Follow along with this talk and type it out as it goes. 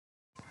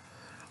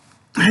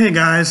Hey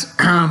guys,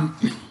 I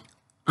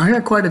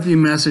got quite a few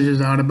messages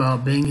out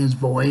about being his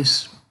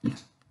voice,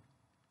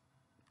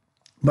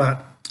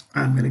 but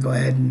I'm going to go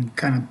ahead and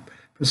kind of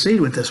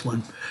proceed with this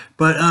one.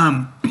 But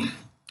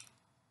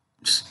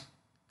just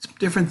some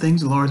different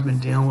things the Lord's been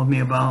dealing with me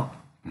about,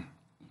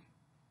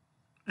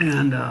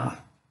 and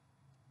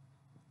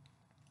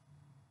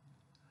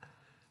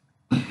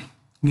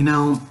you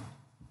know,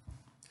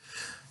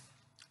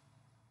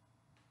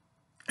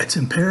 it's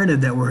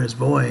imperative that we're his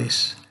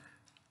voice.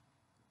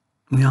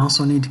 We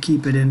also need to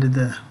keep it into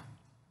the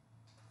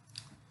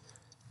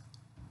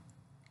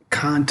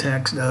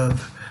context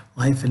of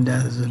life and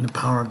death is in the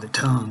power of the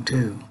tongue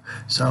too.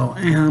 So,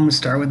 and I'm gonna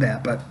start with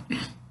that. But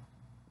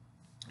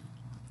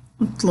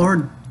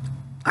Lord,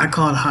 I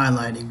call it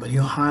highlighting, but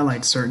He'll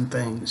highlight certain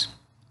things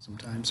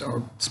sometimes,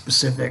 or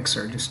specifics,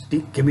 or just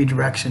give me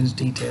directions,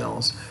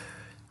 details.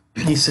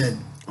 He said,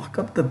 look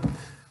up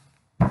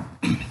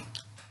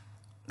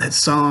that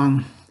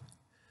song,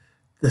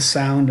 "The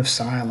Sound of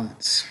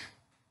Silence."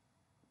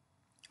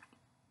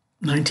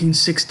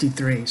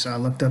 1963. So I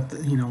looked up,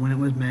 when it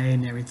was made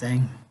and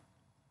everything.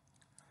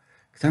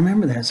 Because I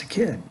remember that as a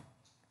kid.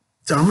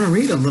 So I'm going to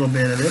read a little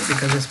bit of it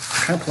because it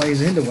kind of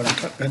plays into what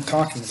I've been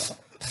talking about.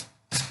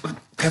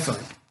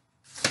 Definitely.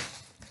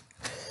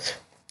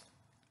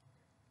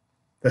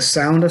 The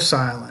Sound of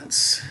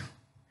Silence.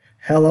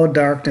 Hello,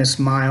 darkness,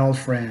 my old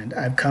friend.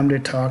 I've come to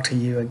talk to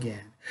you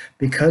again.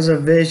 Because a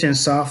vision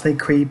softly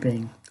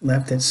creeping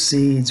left its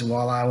seeds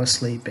while I was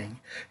sleeping,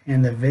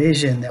 and the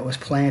vision that was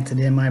planted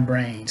in my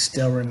brain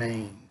still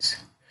remains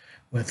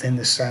within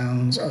the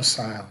sounds of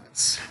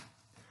silence.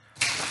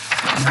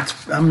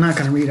 I'm not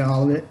going to read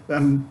all of it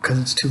because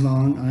it's too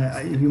long.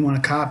 If you want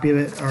a copy of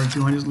it, or if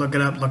you want to just look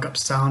up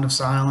 "Sound of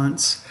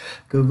Silence,"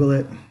 Google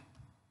it.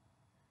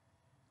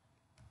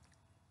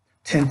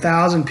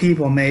 10,000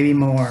 people, maybe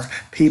more.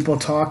 People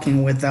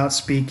talking without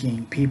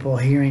speaking. People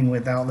hearing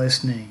without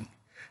listening.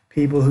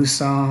 People whose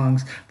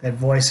songs that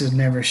voices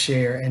never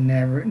share, and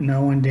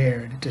no one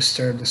dared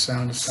disturb the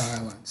sound of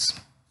silence.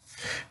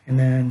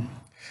 And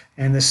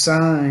the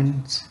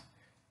signs,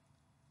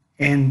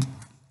 and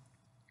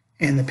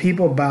the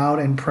people bowed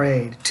and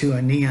prayed to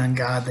a neon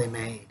god they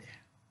made.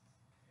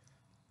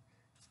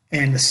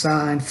 And the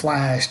sign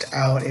flashed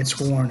out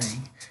its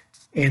warning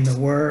in the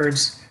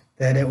words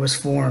that it was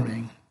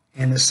forming.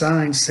 And the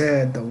sign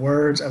said, the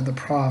words of the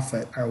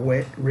prophet are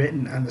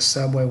written on the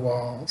subway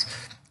walls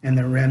and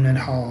the remnant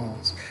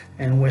halls,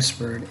 and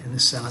whispered in the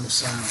sound of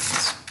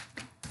silence.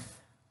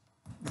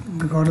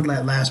 Go to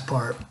that last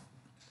part.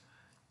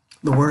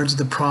 The words of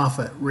the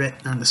prophet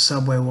written on the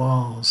subway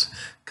walls.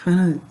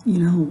 Kind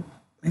of,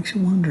 makes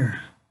you wonder.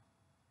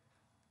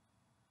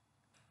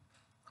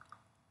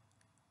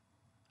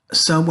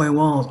 Subway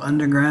walls,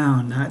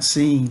 underground, not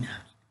seen.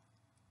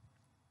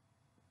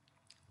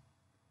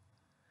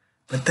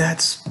 But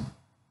that's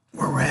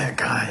where we're at,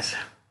 guys.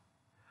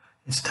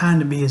 It's time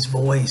to be his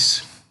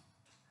voice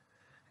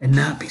and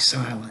not be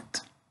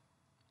silent.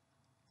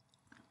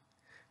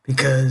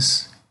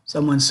 Because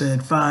someone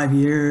said 5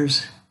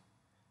 years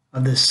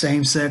of this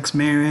same-sex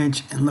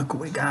marriage, and look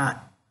what we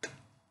got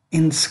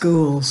in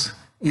schools,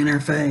 in our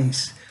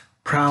face,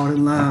 proud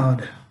and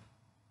loud. I'm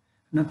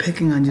not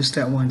picking on just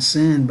that one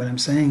sin, but I'm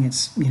saying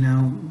it's,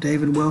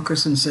 David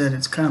Wilkerson said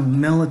it's kind of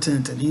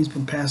militant, and he's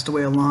been passed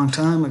away a long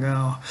time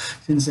ago.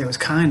 He didn't say it was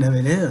kind of,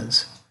 it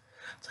is.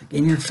 It's like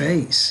in your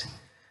face.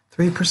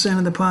 3%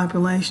 of the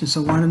population,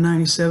 so why do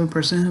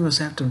 97% of us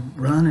have to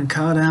run and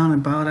cow down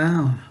and bow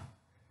down?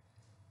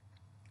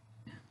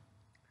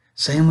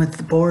 Same with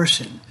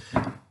abortion,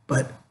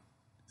 but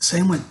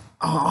same with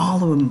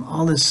all of them,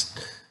 all this.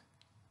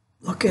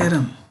 Look at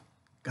them.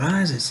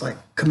 Guys, it's like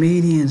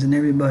comedians and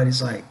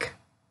everybody's like,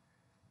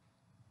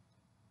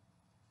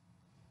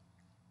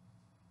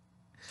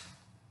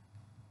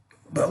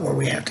 but where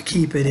we have to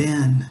keep it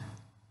in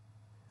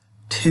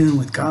tune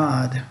with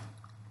God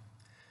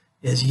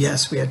is,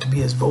 yes, we have to be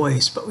his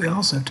voice, but we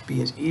also have to be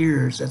his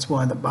ears. That's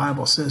why the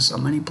Bible says so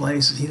many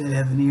places, he that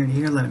hath an ear to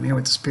hear, let him hear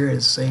what the Spirit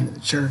is saying to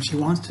the church. He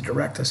wants to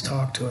direct us,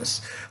 talk to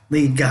us,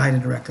 lead, guide,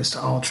 and direct us to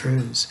all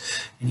truths.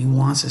 And he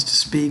wants us to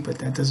speak, but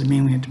that doesn't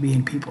mean we have to be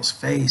in people's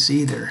face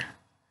either.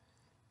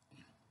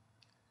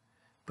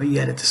 But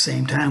yet at the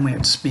same time, we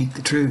have to speak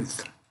the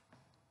truth.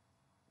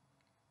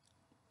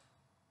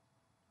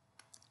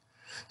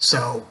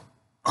 So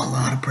a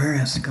lot of prayer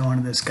has to go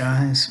into this,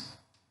 guys.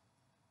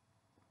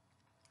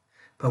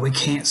 But we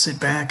can't sit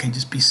back and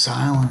just be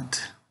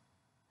silent,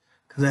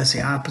 because that's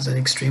the opposite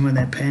extreme of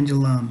that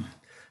pendulum.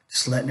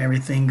 Just letting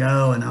everything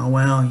go and, oh,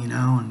 well,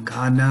 and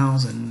God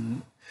knows.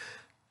 And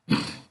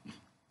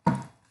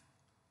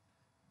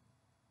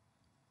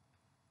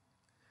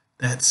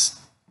that's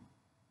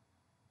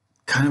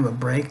kind of a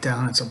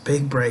breakdown. It's a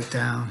big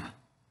breakdown.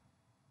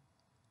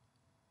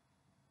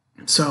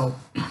 So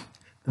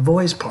the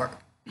voice part.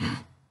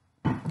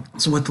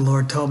 That's what the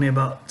Lord told me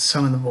about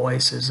some of the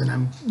voices.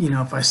 And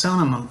if if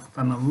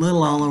I'm a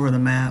little all over the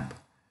map,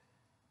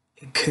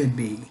 it could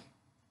be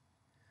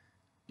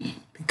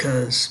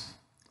because,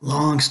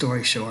 long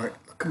story short,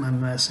 my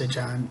message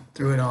on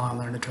through it all. I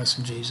learned to trust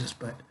in Jesus,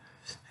 but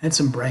I had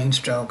some brain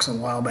strokes a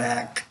while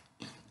back.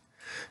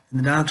 And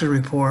the doctor's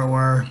report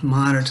were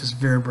moderate to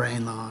severe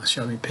brain loss.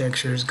 Showed me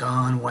pictures,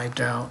 gone, wiped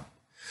out.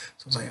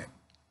 So it's like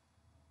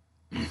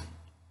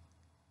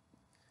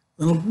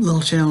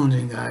little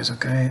challenging, guys.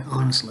 Okay,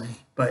 honestly,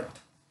 but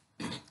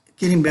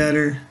getting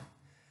better.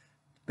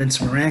 Been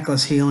some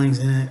miraculous healings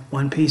in it.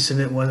 One piece of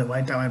it was it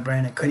wiped out my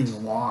brain. I couldn't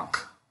even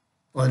walk,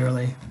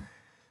 literally.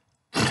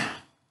 But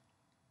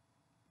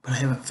I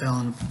haven't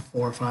fallen in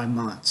 4 or 5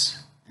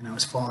 months, and I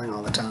was falling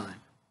all the time,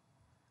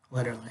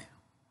 literally.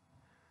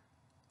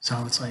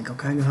 So it's like,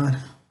 okay, God.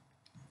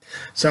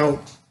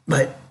 So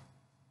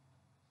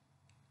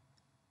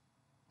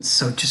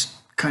just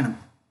kind of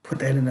put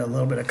that into a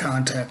little bit of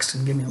context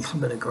and give me a little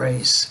bit of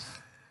grace.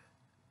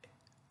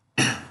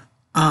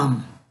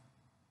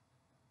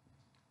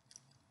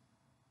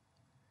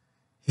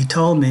 He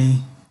told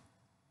me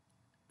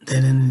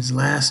that in his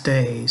last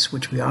days,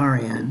 which we are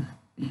in,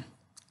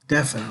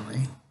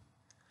 definitely,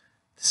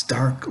 this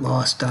dark,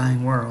 lost,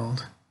 dying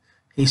world,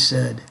 he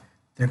said,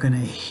 they're going to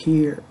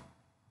hear,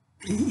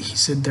 he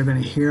said, they're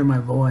going to hear my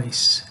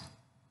voice,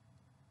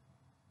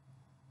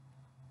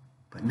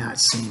 but not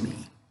see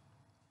me.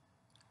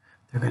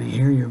 They're going to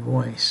hear your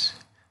voice,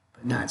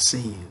 but not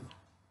see you.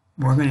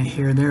 We're going to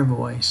hear their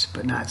voice,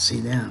 but not see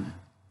them.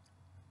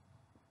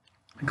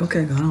 Like,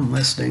 okay, God, I'm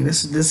listening.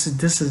 This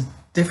is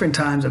different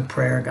times of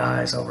prayer,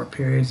 guys, over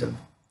periods of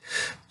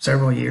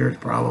several years,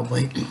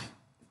 probably.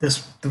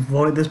 This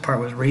part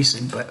was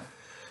recent, but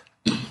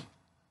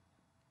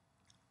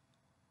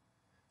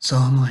so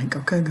I'm like,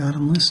 okay, God,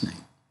 I'm listening.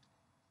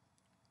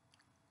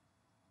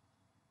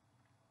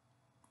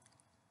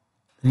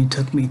 Then he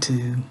took me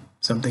to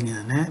something in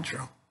the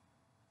natural.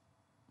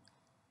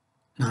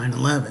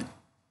 9/11,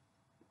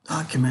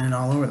 documented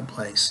all over the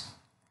place.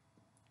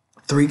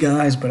 3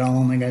 guys, but I'll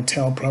only got to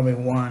tell probably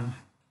one.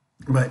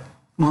 But,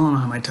 well, I don't know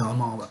how I might tell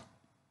them all, but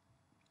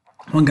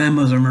one guy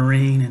was a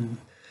Marine, and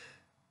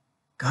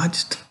God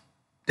just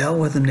dealt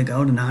with him to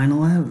go to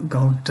 9/11,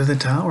 go to the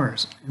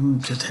towers.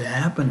 It just had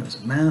happened. It was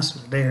a mess. It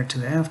was a day or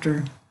two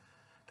after.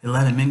 They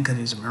let him in because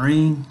he's a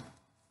Marine,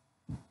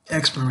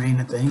 ex-Marine,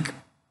 I think.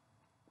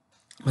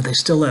 But they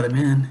still let him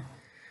in.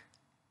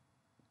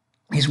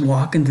 He's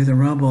walking through the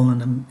rubble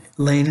and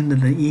late into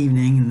the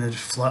evening, and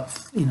there's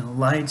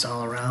lights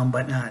all around,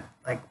 but not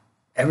like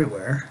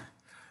everywhere.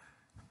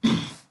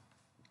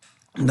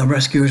 The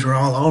rescuers were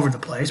all over the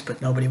place, but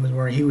nobody was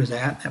where he was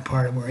at. That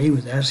part of where he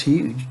was at is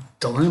huge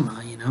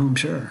dilemma, I'm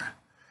sure.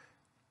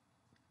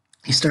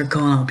 He started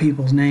calling out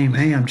people's name.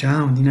 Hey, I'm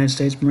John with the United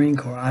States Marine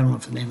Corps. I don't know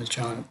if the name was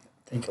John.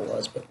 I think it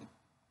was, but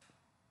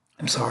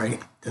I'm sorry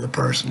to the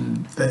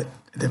person that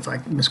if I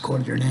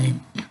misquoted your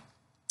name.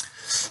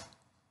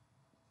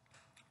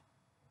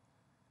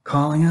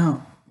 Calling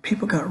out.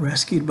 People got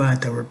rescued by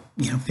it that were,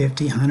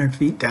 50, 100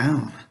 feet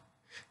down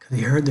because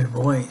he heard their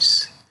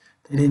voice.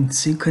 They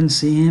couldn't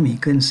see him. He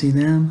couldn't see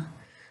them.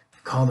 They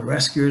called the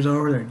rescuers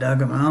over. They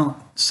dug him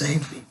out,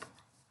 saved people.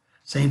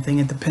 Same thing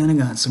at the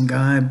Pentagon. Some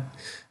guy,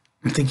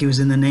 I think he was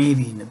in the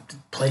Navy, and the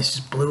place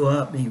just blew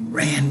up. And he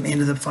ran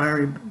into the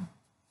fiery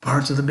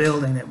parts of the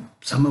building that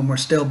some of them were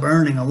still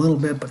burning a little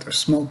bit, but there's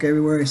smoke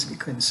everywhere. He said he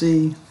couldn't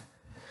see.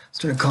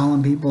 Started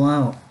calling people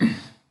out.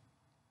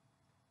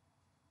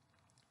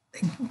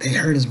 They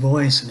heard his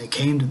voice, and they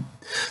came to,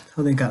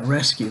 how they got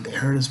rescued. They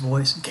heard his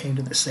voice and came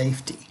to their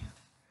safety.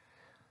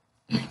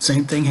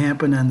 Same thing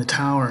happened on the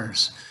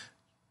towers.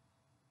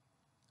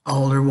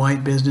 Older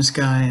white business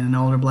guy and an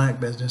older black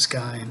business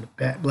guy, and the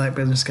black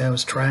business guy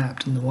was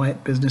trapped, and the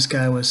white business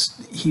guy was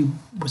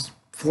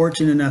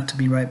fortunate enough to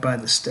be right by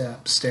the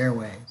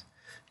stairways,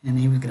 and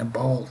he was going to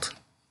bolt.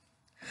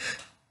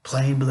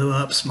 Plane blew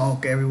up,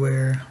 smoke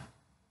everywhere.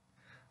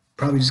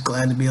 Probably just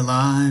glad to be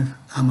alive.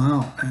 I'm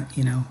out, But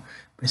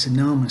he said,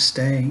 no, I'm going to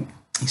stay.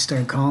 He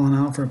started calling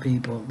out for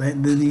people.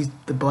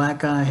 The black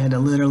guy had to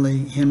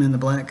him and the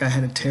black guy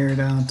had to tear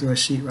down through a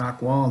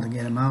sheetrock wall to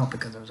get him out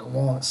because there was a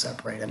wall that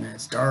separated them. And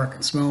it's dark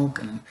and smoke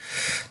and,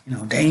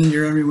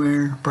 danger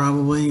everywhere,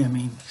 probably. I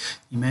mean,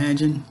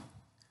 imagine.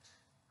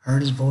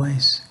 Heard his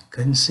voice.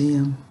 Couldn't see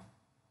him.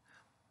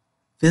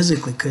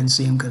 Physically couldn't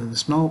see him because of the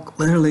smoke.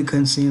 Literally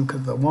couldn't see him because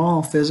of the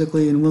wall,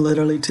 physically and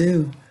literally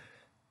too.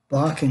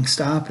 Blocking,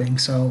 stopping.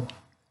 So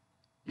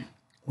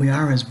we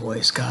are his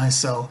voice, guys.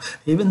 So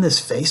even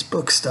this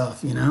Facebook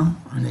stuff,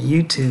 on the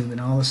YouTube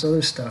and all this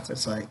other stuff,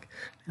 it's like,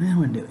 man, I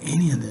don't want to do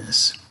any of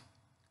this.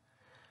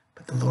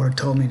 But the Lord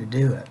told me to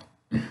do it.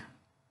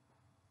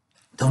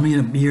 Told me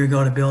a year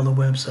ago to build a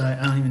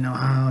website. I don't even know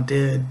how I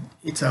did.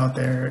 It's out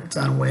there. It's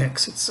on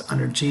Wix. It's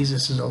under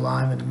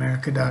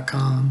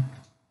JesusIsAliveInAmerica.com.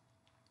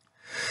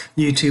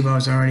 YouTube I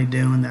was already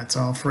doing. That's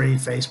all free.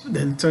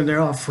 Facebook, so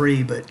they're all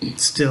free, but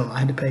still, I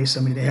had to pay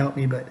somebody to help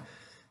me. But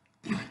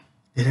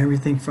did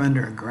everything for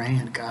under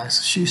 $1,000,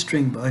 guys.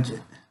 Shoestring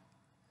budget.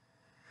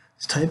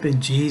 Just type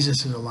in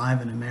Jesus is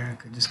alive in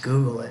America. Just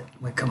Google it.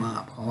 We come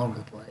up all over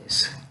the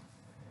place.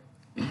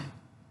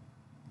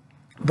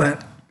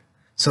 But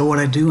so what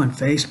I do on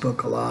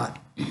Facebook a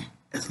lot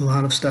a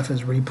lot of stuff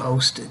is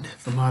reposted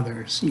from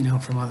others, you know,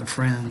 from other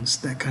friends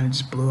that kind of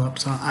just blew up.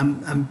 So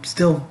I'm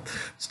still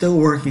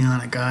working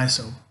on it, guys.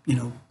 So, you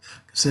know,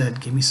 like I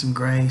said, give me some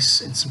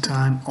grace and some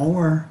time,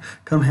 or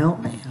come help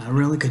me. I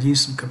really could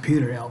use some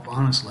computer help,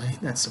 honestly.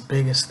 That's the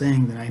biggest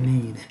thing that I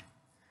need.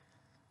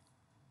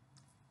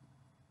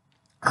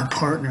 Or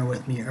partner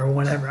with me or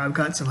whatever. I've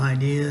got some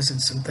ideas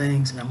and some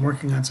things, and I'm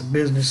working on some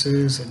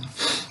businesses, and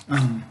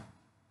um,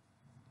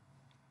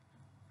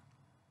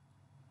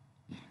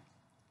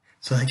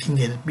 so I can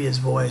be his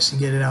voice and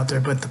get it out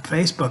there. But the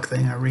Facebook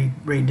thing, I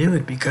redo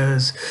it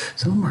because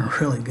some of them are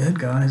really good,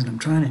 guys, and I'm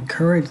trying to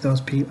encourage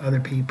those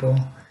other people,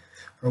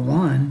 for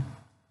one,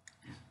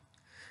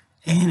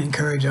 and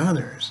encourage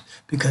others,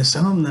 because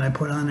some of them that I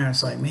put on there,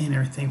 it's like, man,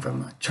 everything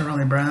from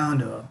Charlie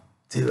Brown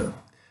to a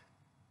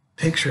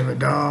picture of a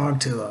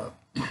dog to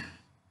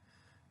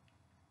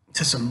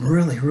some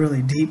really,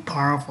 really deep,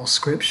 powerful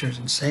scriptures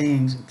and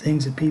sayings and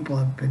things that people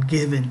have been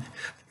given,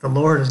 the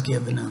Lord has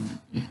given them.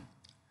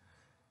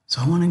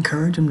 So I want to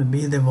encourage them to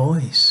be the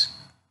voice,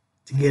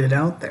 to get it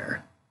out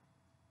there.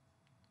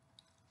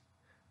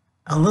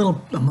 I'm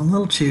a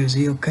little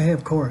choosy, okay,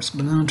 of course,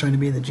 but I'm not trying to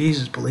be the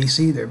Jesus police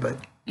either, but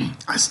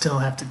I still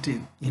have to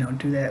do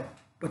that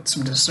with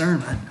some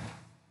discernment.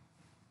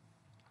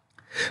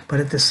 But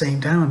at the same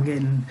time, I'm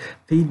getting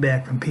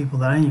feedback from people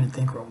that I didn't even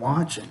think were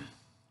watching.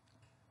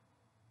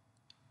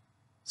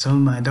 Some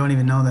of them I don't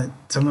even know that,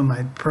 some of them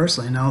I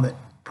personally know that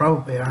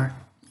probably aren't,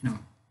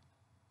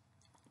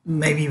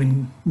 maybe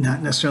even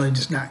not necessarily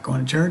just not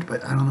going to church,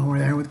 but I don't know where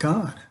they are with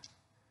God.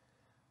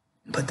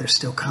 But they're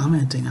still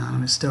commenting on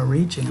them. It's still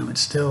reaching them.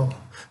 So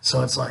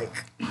it's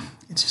like,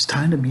 it's just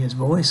time to be his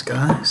voice,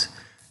 guys,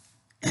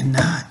 and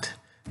not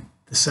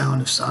the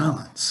sound of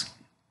silence.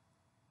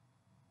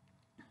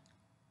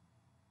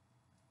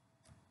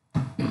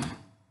 The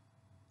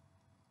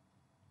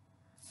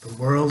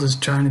world is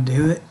trying to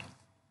do it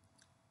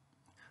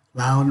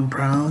loud and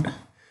proud.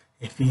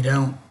 If you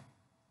don't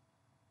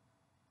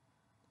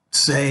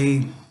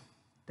say,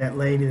 that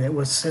lady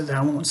that said,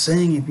 I won't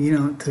sing if you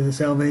don't, to the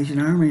Salvation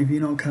Army, if you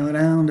don't come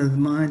down to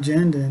my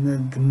agenda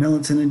and the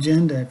militant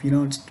agenda, if you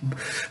don't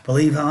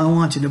believe how I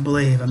want you to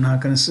believe, I'm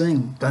not going to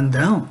sing. Then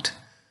don't.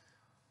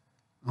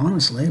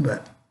 Honestly,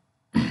 but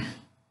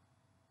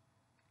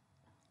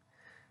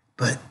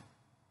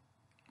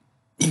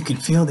you can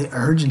feel the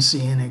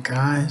urgency in it,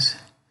 guys,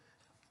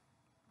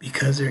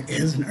 because there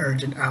is an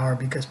urgent hour,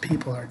 because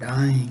people are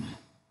dying.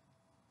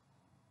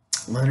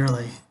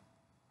 Literally.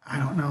 I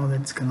don't know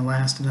that it's going to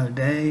last another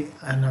day,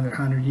 another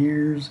 100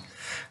 years.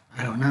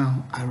 I don't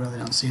know. I really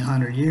don't see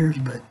 100 years,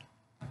 but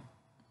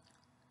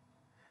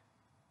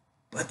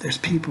there's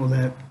people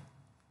that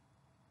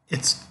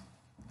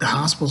the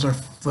hospitals are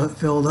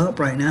filled up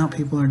right now.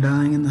 People are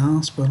dying in the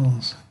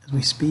hospitals as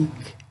we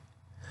speak.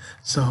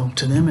 So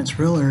to them, it's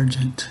real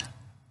urgent.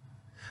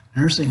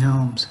 Nursing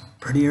homes,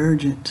 pretty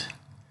urgent.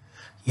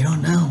 You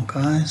don't know,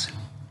 guys.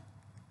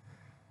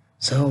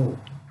 So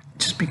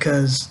just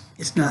because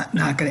it's not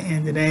going to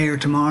end today or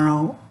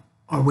tomorrow,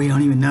 or we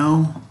don't even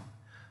know.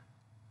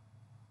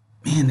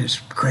 Man, there's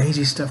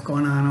crazy stuff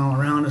going on all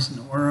around us in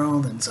the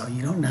world, and so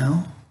you don't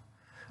know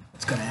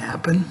what's going to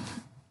happen.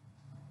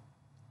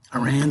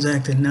 Iran's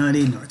acting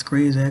nutty, North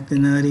Korea's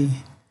acting nutty.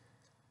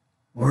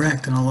 We're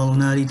acting a little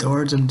nutty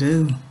towards them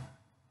too.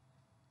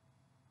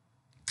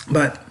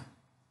 But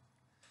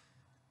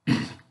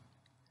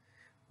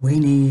we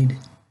need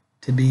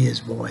to be his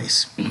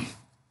voice.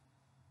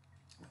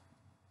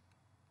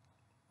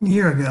 A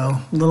year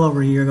ago, a little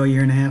over a year ago,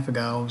 year and a half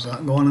ago, I was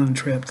going on a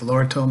trip. The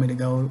Lord told me to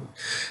go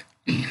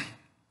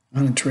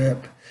on a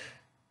trip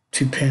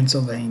to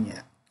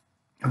Pennsylvania,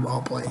 of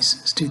all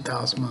places,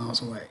 2,000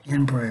 miles away,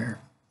 in prayer.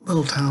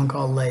 Little town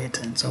called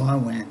Layton, so I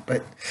went,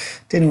 but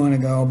didn't want to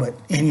go. But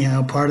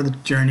anyhow, part of the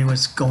journey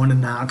was going to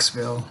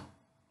Knoxville,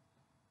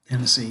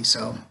 Tennessee,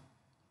 so,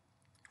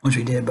 which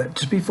we did. But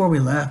just before we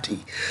left,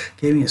 he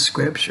gave me a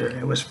scripture.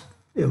 It was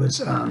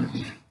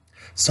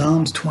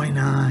Psalms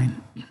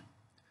 29.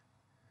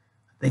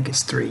 I think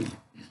it's 3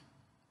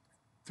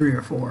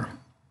 or 4.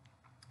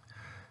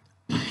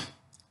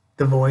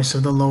 The voice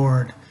of the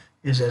Lord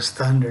is as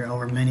thunder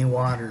over many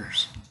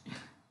waters.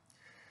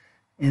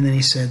 And then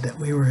he said that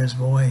we were his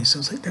voice. I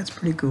was like, that's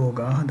pretty cool,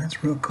 God.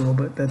 That's real cool,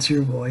 but that's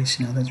your voice,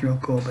 that's real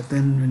cool. But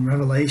then in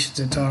Revelations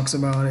it talks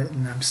about it,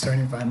 and I'm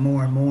starting to find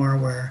more and more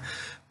where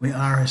we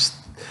are his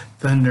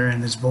thunder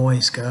and his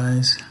voice,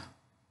 guys.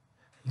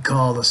 He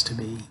called us to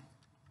be.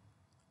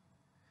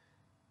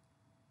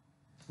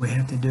 We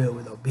have to do it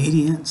with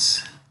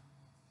obedience,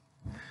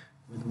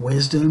 with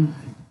wisdom,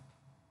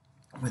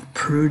 with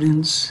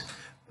prudence,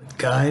 with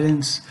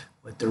guidance,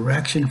 with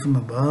direction from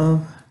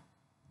above,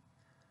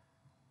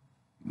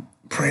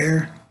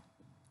 prayer,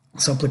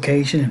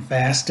 supplication, and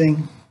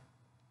fasting,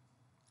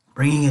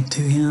 bringing it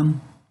to him.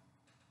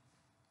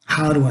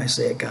 How do I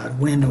say it, God?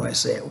 When do I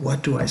say it?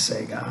 What do I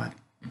say, God?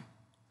 There's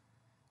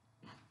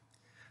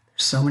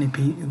so many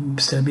people,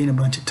 instead of being a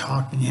bunch of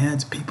talking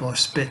heads, people are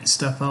spitting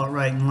stuff out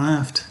right and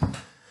left.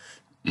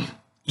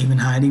 Even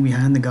hiding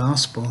behind the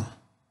gospel.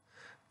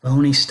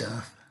 Phony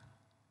stuff.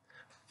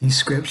 these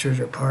scriptures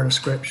are part of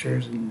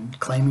scriptures and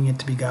claiming it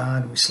to be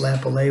God. We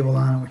slap a label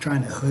on it. We're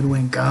trying to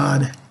hoodwink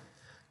God.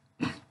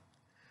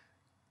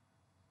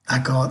 I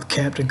call it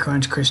Captain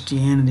Crunch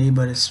Christianity,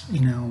 but it's,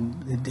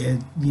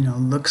 it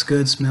looks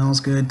good, smells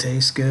good,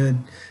 tastes good,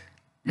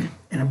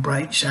 in a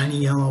bright, shiny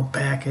yellow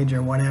package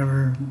or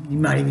whatever. You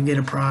might even get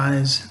a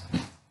prize.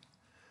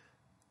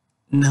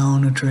 No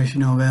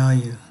nutritional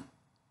value.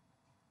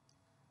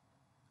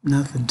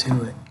 Nothing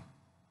to it.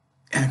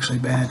 Actually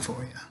bad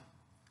for you.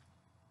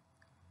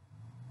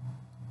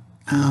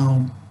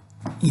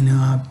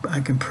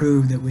 I can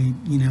prove that we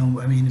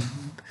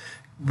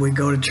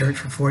go to church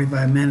for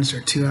 45 minutes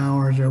or 2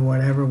 hours or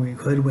whatever. We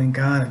hoodwink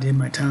God. I did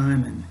my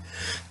time, and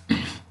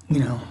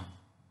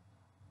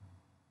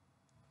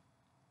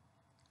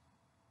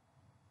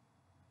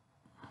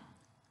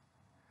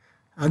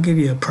I'll give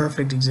you a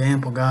perfect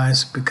example,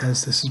 guys,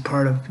 because this is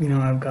part of,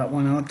 I've got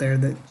one out there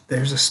that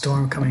there's a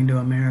storm coming to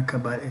America,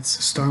 but it's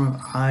a storm of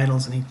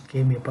idols, and he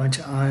gave me a bunch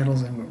of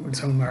idols, and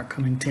some of them are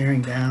coming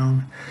tearing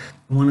down.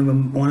 One of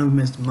them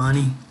is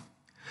money.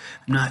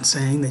 I'm not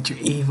saying that you're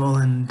evil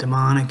and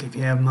demonic if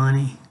you have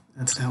money.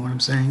 That's not what I'm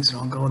saying, so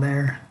don't go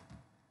there.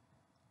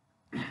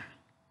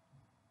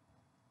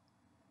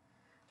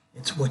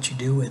 It's what you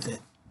do with it.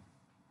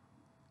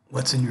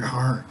 What's in your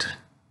heart.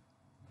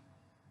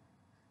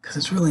 Because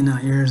it's really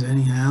not yours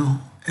anyhow.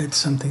 It's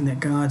something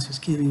that God's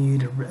just giving you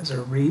as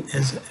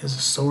a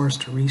source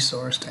to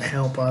resource to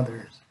help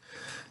others.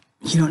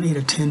 You don't need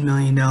a $10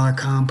 million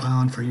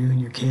compound for you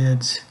and your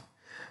kids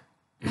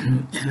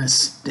and a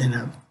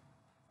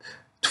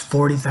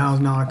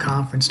 $40,000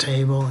 conference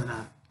table and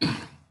a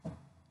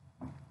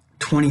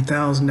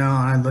 $20,000.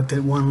 I looked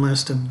at one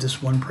list of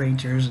just one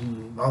preachers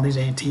and all these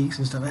antiques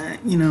and stuff.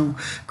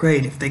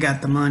 Great. If they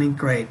got the money,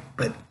 great.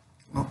 But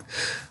a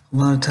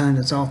lot of times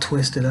it's all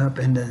twisted up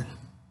into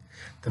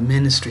the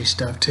ministry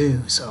stuff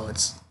too. So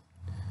it's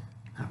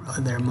not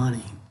really their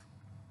money.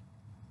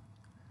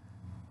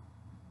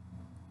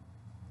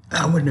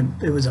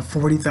 It was a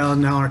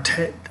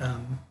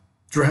 $40,000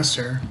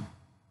 dresser,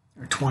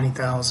 or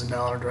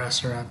 $20,000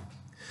 dresser,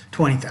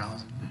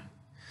 $20,000.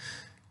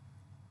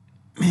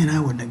 Man, I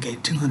wouldn't have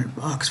gave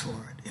 $200 for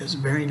it. It was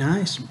very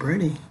nice and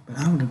pretty, but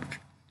I would have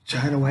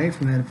shied away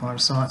from it if I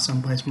saw it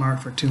someplace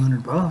marked for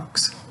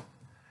 $200.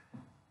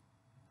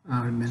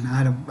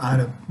 I'd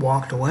have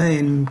walked away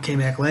and came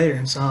back later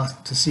and saw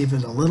to see if it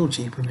was a little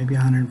cheaper, maybe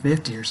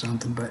 150 or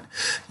something. But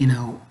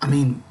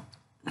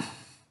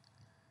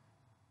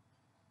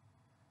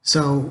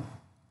so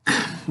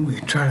we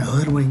try to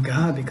hoodwink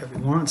God because we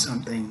want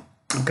something.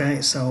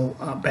 Okay, so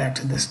back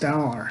to this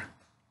dollar.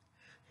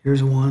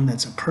 Here's one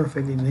that's a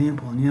perfect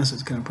example, and yes,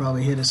 it's going to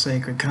probably hit a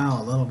sacred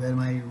cow a little bit. It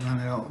might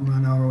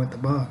run over with the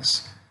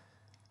bus.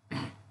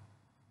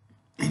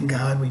 In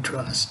God we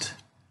trust.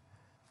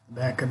 The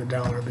back of the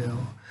dollar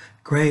bill.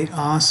 Great,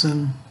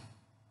 awesome.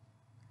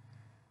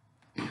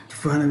 In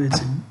front of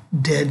it's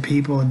dead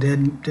people, a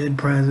dead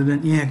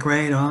president. Yeah,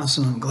 great,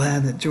 awesome. I'm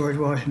glad that George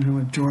Washington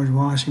was George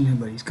Washington,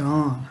 but he's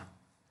gone.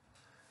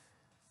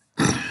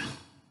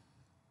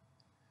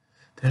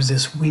 There's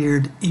this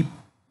weird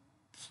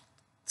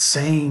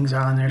sayings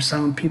on there.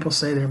 Some people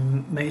say they're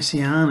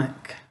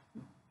messianic,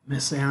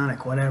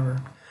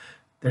 whatever.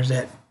 There's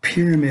that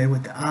pyramid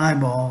with the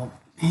eyeball.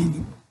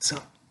 And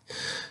so,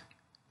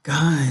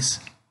 guys,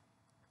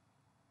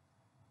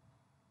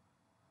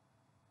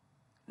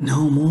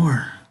 no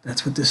more.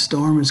 That's what this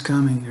storm is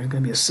coming. There's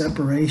going to be a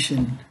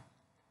separation.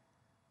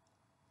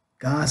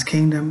 God's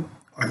kingdom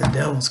or the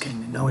devil's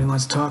kingdom. Nobody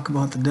wants to talk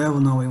about the devil.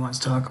 Nobody wants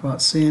to talk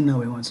about sin.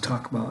 Nobody wants to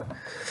talk about,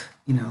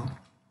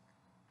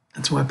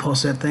 That's why I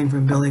posted that thing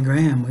from Billy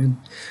Graham. We're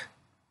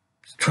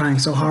trying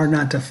so hard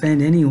not to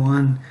offend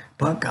anyone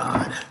but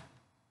God.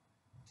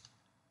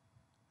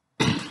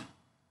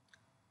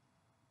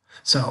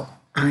 So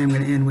I am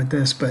going to end with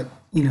this, but,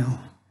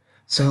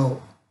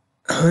 so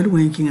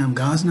hoodwinking them.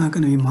 God's not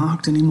going to be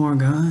mocked anymore,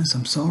 guys.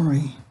 I'm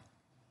sorry.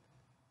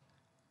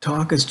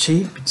 Talk is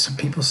cheap. Some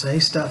people say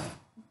stuff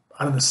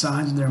out of the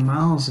sides of their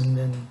mouths,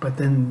 but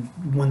then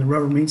when the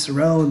rubber meets the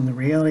road and the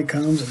reality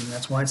comes, and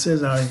that's why it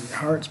says out of your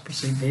hearts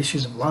perceive the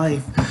issues of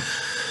life,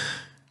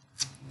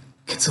 it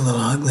gets a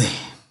little ugly.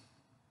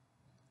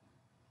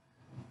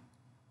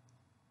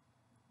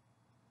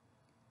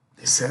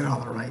 They said all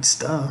the right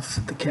stuff,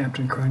 the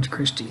Captain Crunch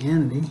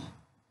Christianity.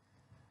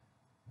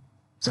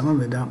 Some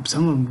of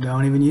them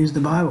don't even use the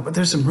Bible, but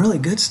there's some really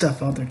good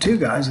stuff out there too,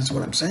 guys. That's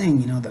what I'm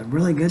saying. The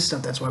really good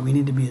stuff. That's why we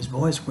need to be His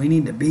voice. We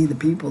need to be the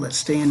people that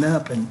stand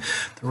up and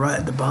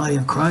the body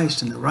of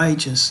Christ and the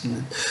righteous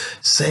and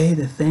say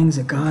the things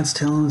that God's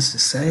telling us to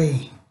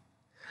say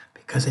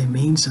because they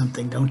mean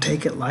something. Don't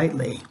take it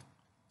lightly.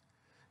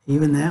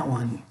 Even that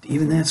one,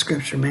 even that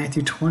scripture,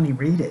 Matthew 20.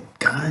 Read it,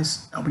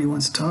 guys. Nobody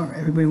wants to talk.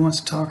 Everybody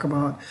wants to talk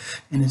about,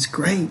 and it's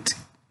great.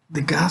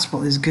 The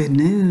gospel is good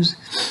news.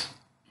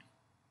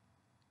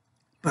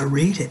 But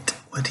read it,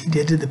 what He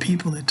did to the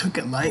people that took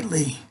it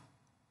lightly.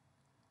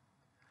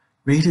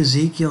 Read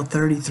Ezekiel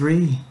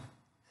 33. I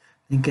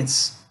think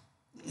it's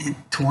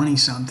 20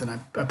 something.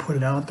 I put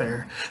it out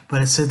there,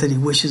 but it said that he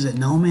wishes that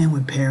no man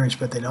would perish,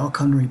 but they'd all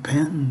come to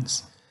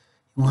repentance.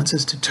 He wants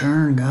us to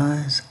turn,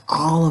 guys,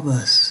 all of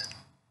us.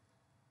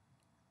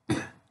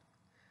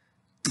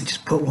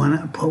 Just put one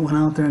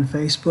out there on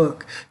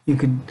Facebook. You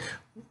could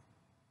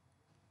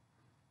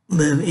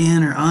live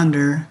in or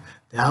under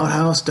the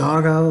outhouse,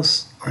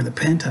 doghouse, or the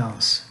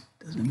penthouse.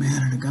 Doesn't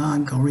matter to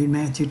God. Go read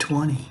Matthew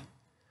 20.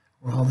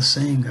 We're all the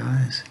same,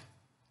 guys.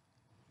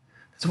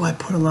 That's why I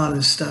put a lot of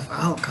this stuff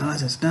out,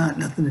 guys. It's not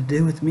nothing to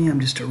do with me. I'm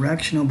just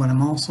directional, but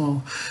I'm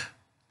also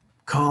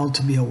called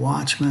to be a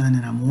watchman,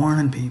 and I'm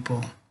warning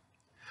people.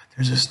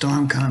 There's a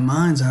storm coming.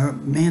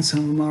 Man, some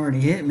of them already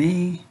hit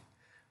me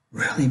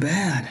really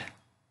bad.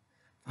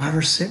 5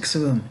 or 6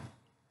 of them.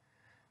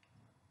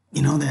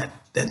 You know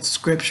that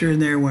scripture in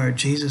there where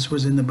Jesus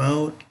was in the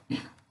boat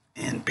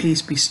and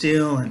peace be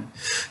still, and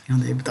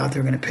they thought they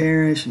were going to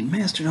perish, and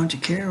Master, don't you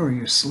care, or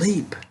you're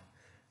asleep?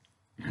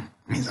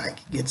 He's like,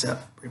 he gets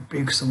up,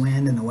 rebukes the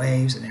wind and the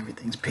waves, and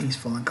everything's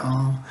peaceful and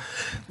calm.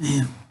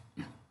 Man,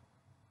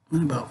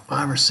 about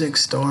 5 or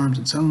 6 storms,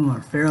 and some of them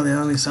are fairly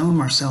ugly, some of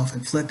them are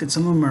self-inflicted,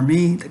 some of them are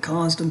me that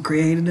caused them,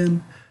 created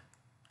them.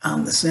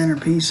 I'm the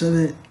centerpiece of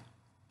it,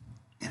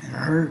 and it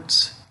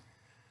hurts.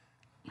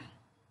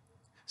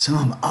 Some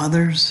of them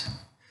others,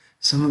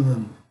 some of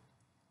them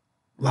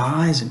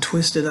lies and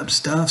twisted up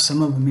stuff,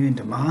 some of them even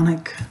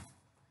demonic.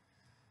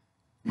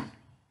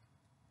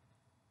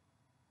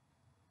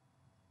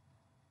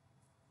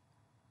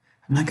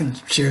 I'm not going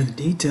to share the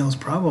details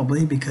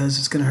probably because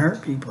it's going to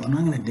hurt people. I'm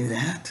not going to do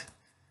that.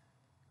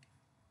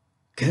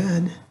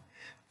 Good.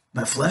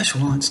 My flesh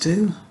wants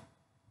to.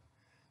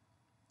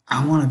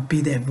 I want to be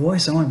that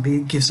voice. I want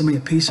to give somebody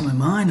a piece of my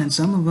mind, and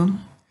some of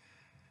them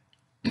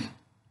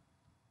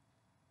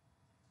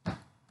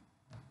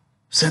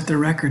set their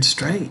record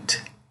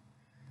straight.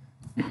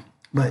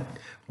 But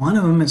one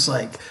of them, it's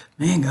like,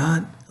 man,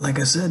 God, like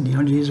I said,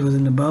 Jesus was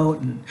in the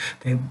boat, and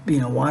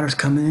water's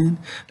coming in.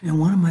 Man,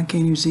 one of them, I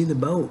can't even see the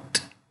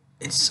boat.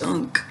 It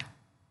sunk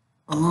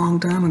a long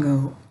time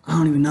ago. I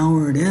don't even know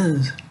where it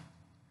is.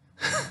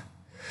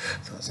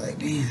 So it's like,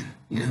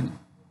 man,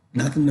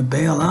 nothing to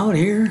bail out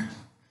here.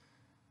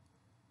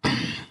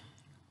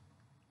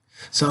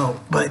 So,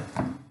 but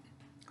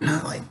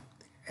not like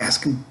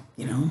asking,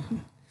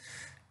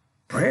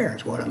 prayer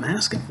is what I'm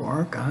asking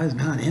for, guys. I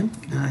don't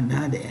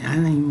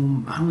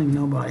even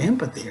know about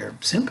empathy or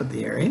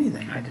sympathy or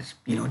anything. I just,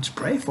 just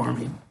pray for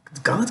me.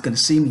 God's going to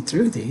see me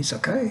through these,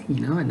 okay?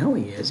 I know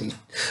He is. He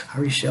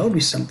already showed me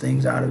some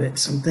things out of it.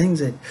 Some things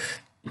that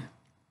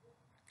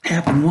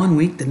happen one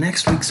week, the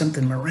next week some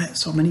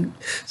miraculous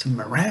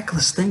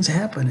things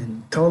happen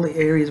in totally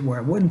areas where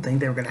I wouldn't think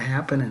they were going to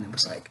happen, and it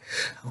was like,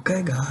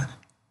 okay, God,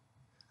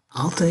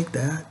 I'll take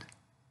that.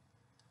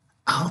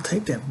 I'll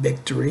take that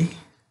victory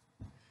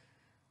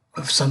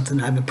of something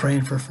I've been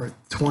praying for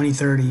 20,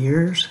 30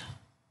 years.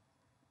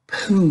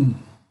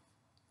 Boom.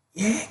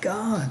 Yeah,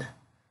 God.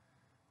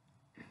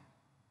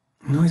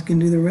 I know He's going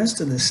to do the rest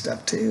of this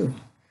stuff too.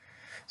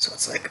 So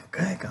it's like,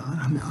 okay, God,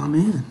 I'm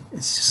in.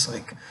 It's just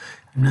like,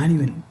 I'm not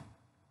even,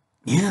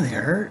 they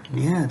hurt.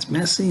 Yeah, it's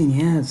messy. And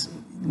yeah, it's,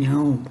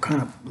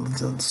 kind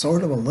of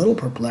sort of a little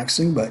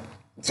perplexing, but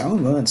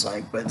some of it's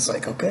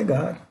like, okay,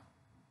 God,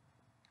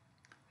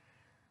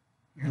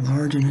 You're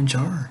large and in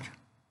charge.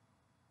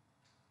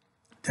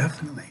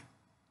 Definitely.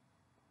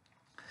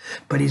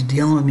 But He's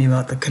dealing with me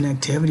about the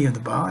connectivity of the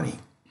body.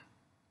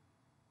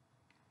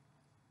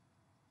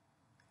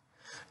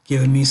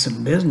 Giving me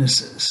some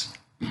businesses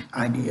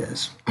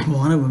ideas.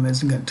 One of them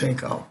isn't going to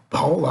take a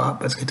whole lot,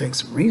 but it's going to take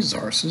some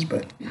resources,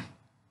 but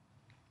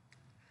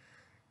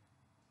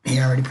He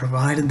already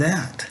provided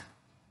that.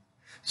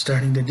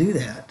 Starting to do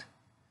that.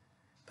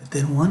 But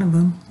then one of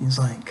them is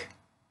like,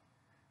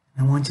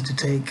 I want you to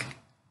take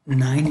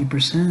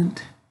 90%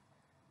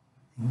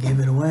 and give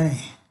it away.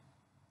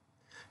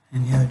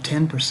 And the other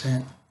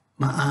 10%,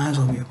 my eyes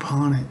will be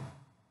upon it,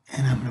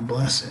 and I'm going to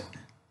bless it.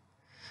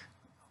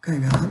 Okay,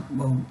 God,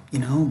 well,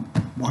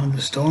 one of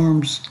the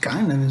storms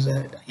kind of is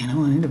that,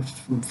 I need a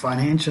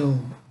financial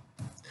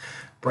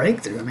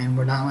breakthrough. I mean,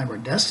 we're not like we're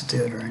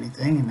destitute or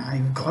anything, and not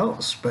even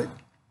close, but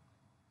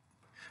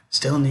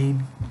still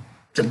need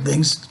some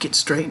things to get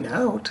straightened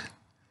out.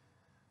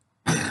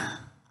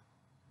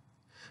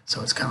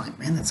 So it's kind of like,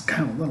 man, that's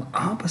kind of a little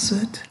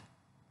opposite,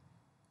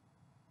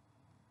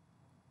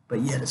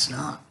 but yet it's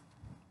not.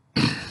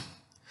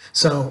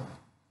 So,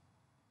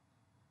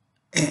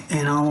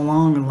 and all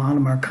along, a lot of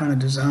them are kind of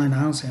designed,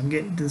 honestly,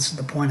 this is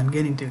the point I'm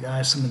getting to,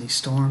 guys. Some of these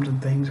storms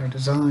and things are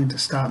designed to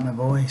stop my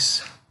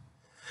voice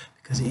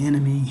because the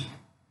enemy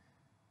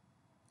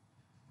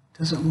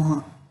doesn't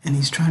want, and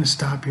he's trying to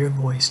stop your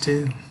voice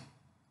too.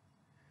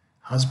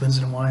 Husbands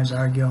and wives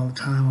argue all the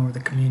time over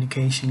the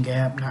communication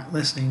gap, not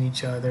listening to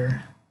each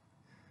other.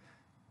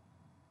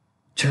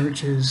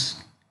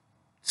 Churches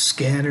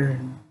scatter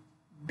and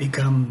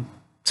become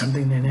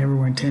something they never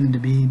were intended to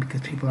be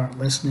because people aren't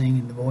listening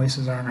and the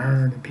voices aren't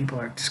heard and people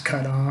are just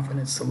cut off, and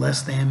it's the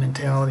less than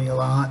mentality a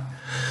lot.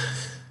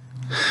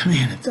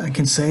 Man, I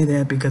can say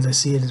that because I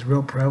see it as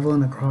real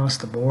prevalent across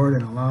the board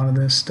in a lot of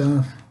this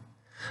stuff.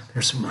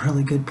 There's some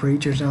really good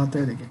preachers out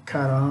there that get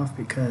cut off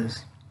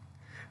because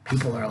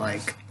people are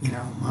like,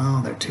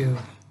 well, they're too,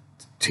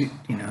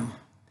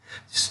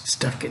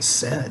 stuff gets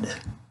said.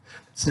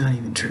 It's not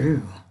even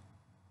true.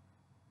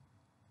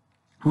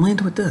 I'll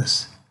end with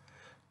this.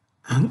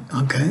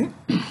 Okay.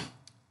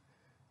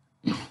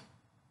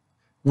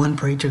 One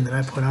preacher that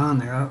I put on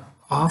there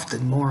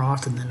more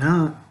often than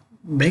not,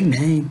 big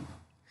name.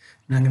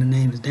 I'm not going to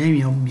name his name.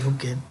 You'll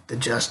get the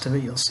gist of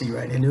it. You'll see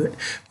right into it.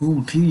 Well,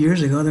 a few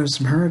years ago, there was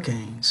some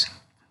hurricanes.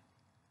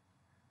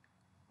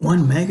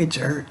 One mega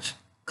church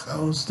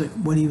closed,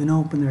 wouldn't even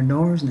open their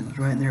doors, and it was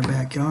right in their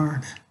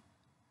backyard.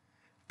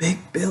 Big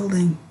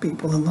building.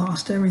 People had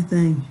lost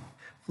everything.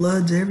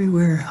 Floods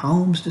everywhere.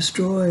 Homes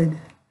destroyed.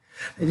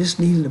 They just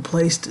needed a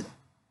place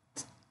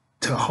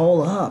to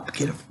hole up,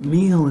 get a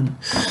meal, and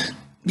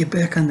get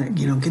back on their,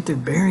 get their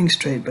bearings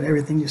straight, but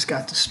everything just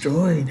got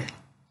destroyed.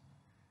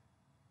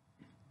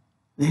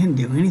 They didn't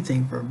do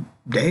anything for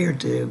a day or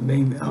two,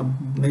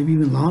 maybe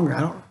even longer.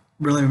 I don't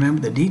really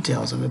remember the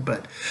details of it,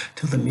 but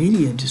till the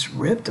media just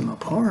ripped them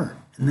apart.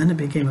 And then it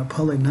became a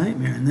public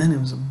nightmare. And then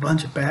it was a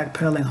bunch of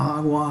backpedaling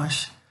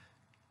hogwash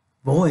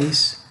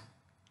voice,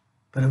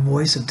 but a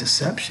voice of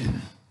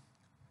deception.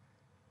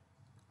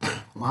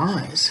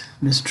 Lies,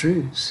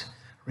 mistruths,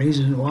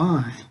 reasons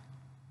why.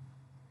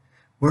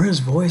 We're his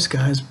voice,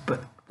 guys,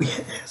 but it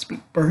has to be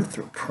birthed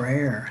through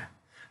prayer,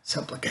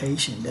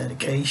 supplication,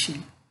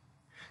 dedication,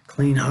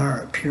 clean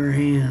heart, pure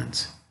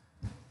hands.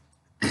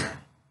 And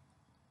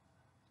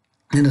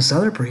this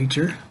other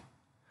preacher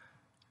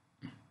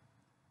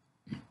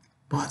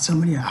bought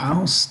somebody a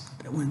house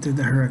that went through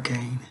the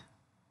hurricane.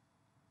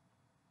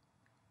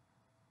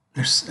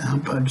 I just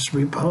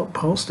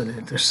reposted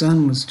it. Their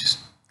son was just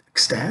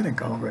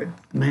ecstatic over it.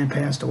 The man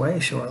passed away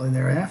shortly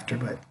thereafter,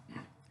 but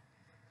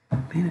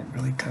man, it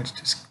really touched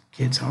his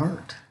kid's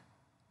heart.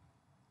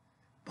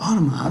 Bought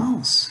him a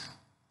house.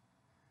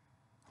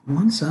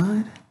 One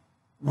side,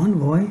 one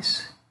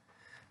voice,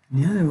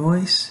 and the other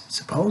voice,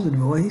 supposed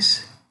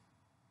voice,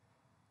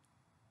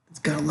 it's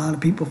got a lot of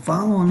people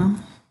following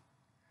him,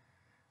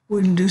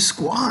 wouldn't do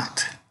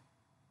squat.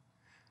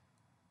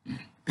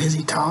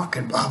 Busy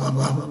talking, blah, blah,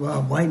 blah, blah,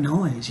 blah, white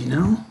noise,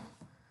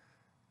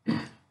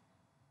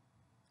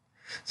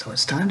 So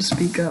it's time to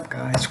speak up,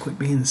 guys. Quit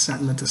being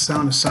let the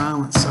sound of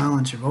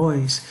silence your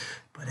voice,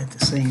 but at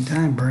the same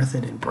time, birth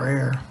it in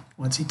prayer.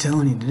 What's he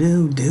telling you to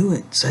do? Do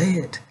it. Say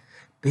it.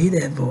 Be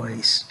that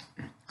voice.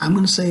 I'm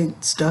going to say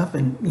stuff,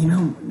 and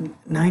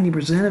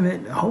 90% of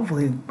it,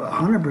 hopefully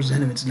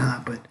 100% of it's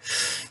not, but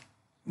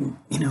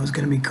it's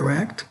going to be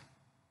correct.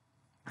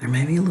 There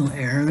may be a little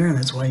error there.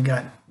 That's why you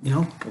got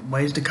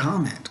ways to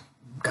comment.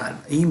 Got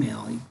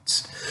email. You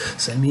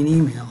send me an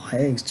email.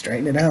 Hey,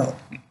 straighten it out.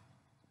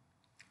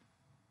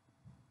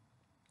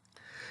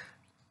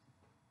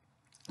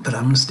 But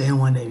I'm going to stand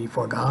one day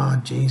before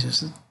God,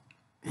 Jesus, and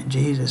I'm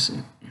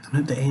going to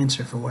have to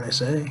answer for what I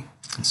say,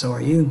 and so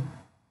are you.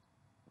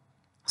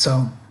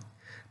 So,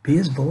 be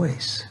his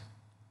voice.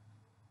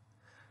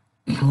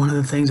 One of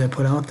the things I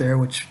put out there,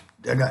 which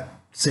I got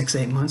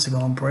 6-8 months ago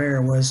in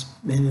prayer, was,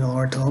 and the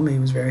Lord told me he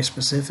was very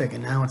specific,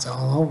 and now it's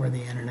all over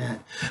the internet.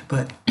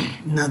 But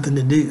nothing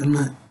to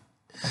do.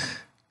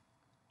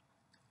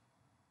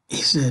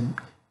 He said,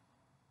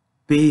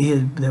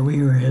 that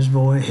we were his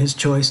voice, his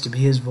choice to be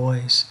his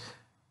voice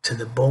to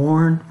the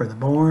born, for the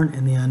born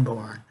and the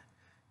unborn.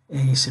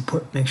 And he said,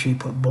 make sure you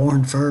put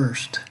born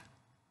first.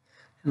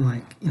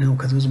 And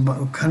because it was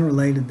kind of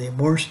related to the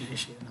abortion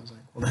issue. And I was like,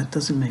 well, that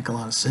doesn't make a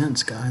lot of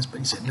sense, guys. But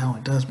he said, no,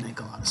 it does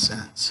make a lot of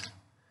sense.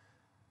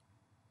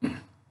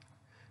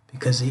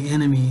 Because the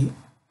enemy,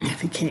 if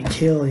he can't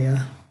kill you,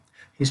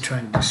 he's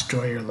trying to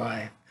destroy your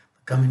life.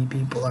 Look how many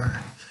people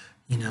are,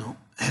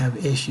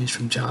 have issues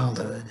from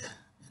childhood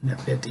in their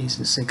 50s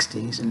and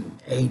 60s and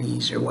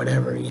 80s or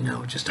whatever,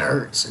 just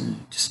hurts.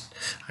 And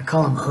I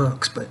call them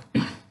hooks, but,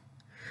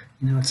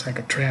 it's like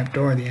a trap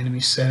door the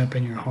enemy set up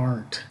in your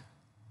heart.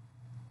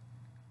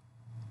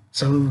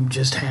 Some of them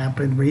just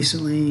happened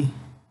recently,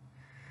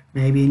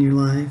 maybe in your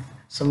life.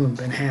 Some of them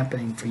have been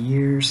happening for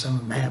years. Some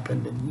of them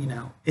happened,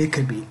 and, it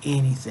could be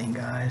anything,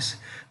 guys,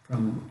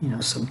 from,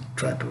 some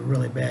type of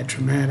really bad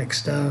traumatic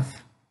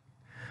stuff,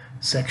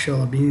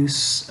 sexual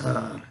abuse,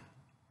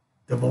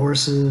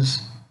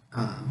 divorces,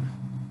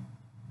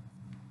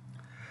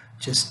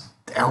 just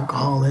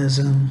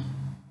alcoholism,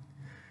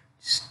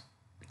 just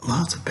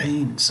lots of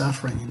pain and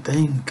suffering and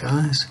things,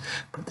 guys.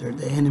 But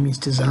the enemy's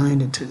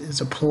designed it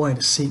as a ploy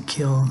to seek,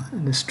 kill,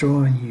 and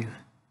destroy you.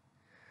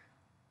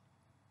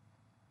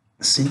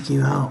 Seek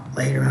you out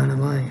later on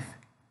in life.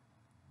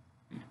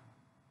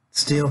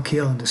 Steal,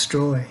 kill, and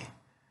destroy.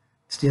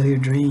 Steal your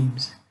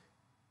dreams.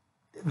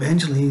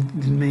 Eventually,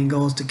 the main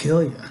goal is to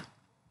kill you.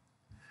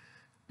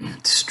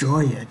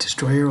 Destroy you.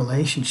 Destroy your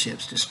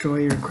relationships. Destroy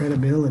your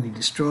credibility.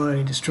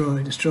 Destroy,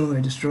 destroy,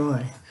 destroy,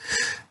 destroy.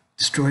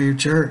 Destroy your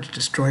church.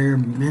 Destroy your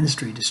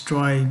ministry.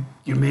 Destroy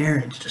your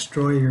marriage.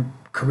 Destroy your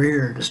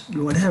career. Just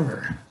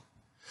whatever.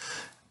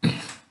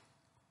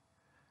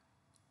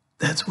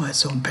 that's why it's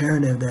so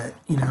imperative that,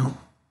 you know,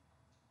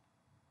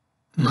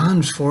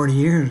 mine's 40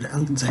 years.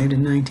 I'm saved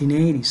in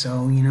 1980.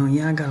 So, you know,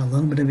 yeah, I got a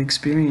little bit of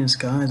experience,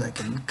 guys. I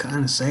can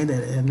kind of say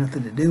that it had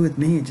nothing to do with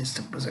me. It just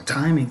was a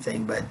timing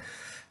thing. But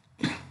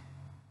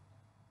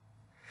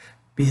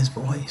be his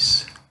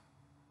voice.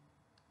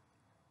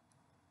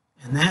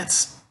 And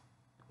that's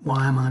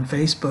why I'm on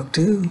Facebook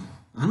too.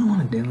 I don't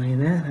want to do any of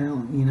that. I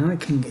don't, you know,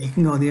 it can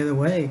go the other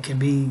way. It can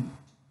be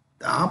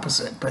the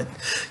opposite. But,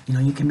 you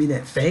know, you can be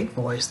that fake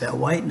voice, that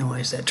white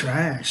noise, that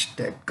trash,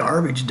 that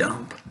garbage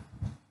dump.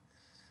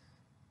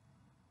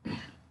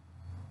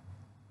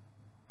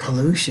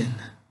 Pollution.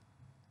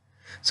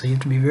 So you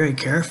have to be very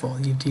careful.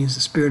 You have to use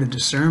the spirit of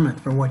discernment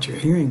for what you're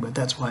hearing, but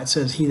that's why it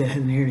says, he that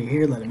had an ear to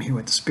hear, let him hear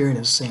what the Spirit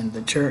is saying to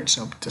the church.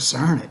 So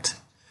discern it.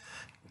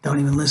 Don't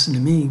even listen to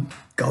me.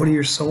 Go to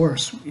your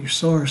source. Your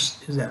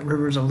source is that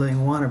rivers of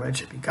living water, but it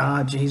should be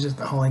God, Jesus,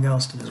 the Holy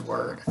Ghost, and his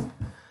word.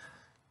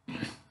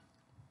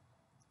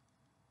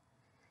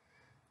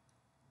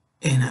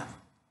 And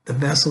the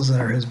vessels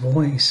that are his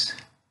voice,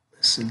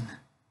 listen,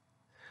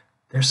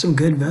 there's some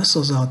good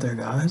vessels out there,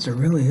 guys. There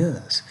really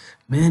is.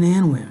 Men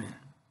and women.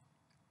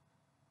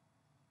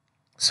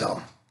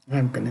 So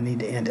I'm going to need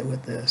to end it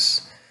with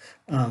this.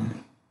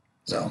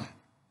 So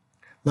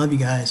love you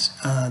guys.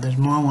 There's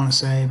more I want to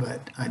say,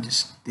 but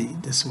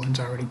this one's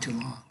already too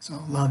long.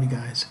 So love you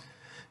guys.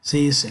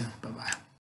 See you soon. Bye-bye.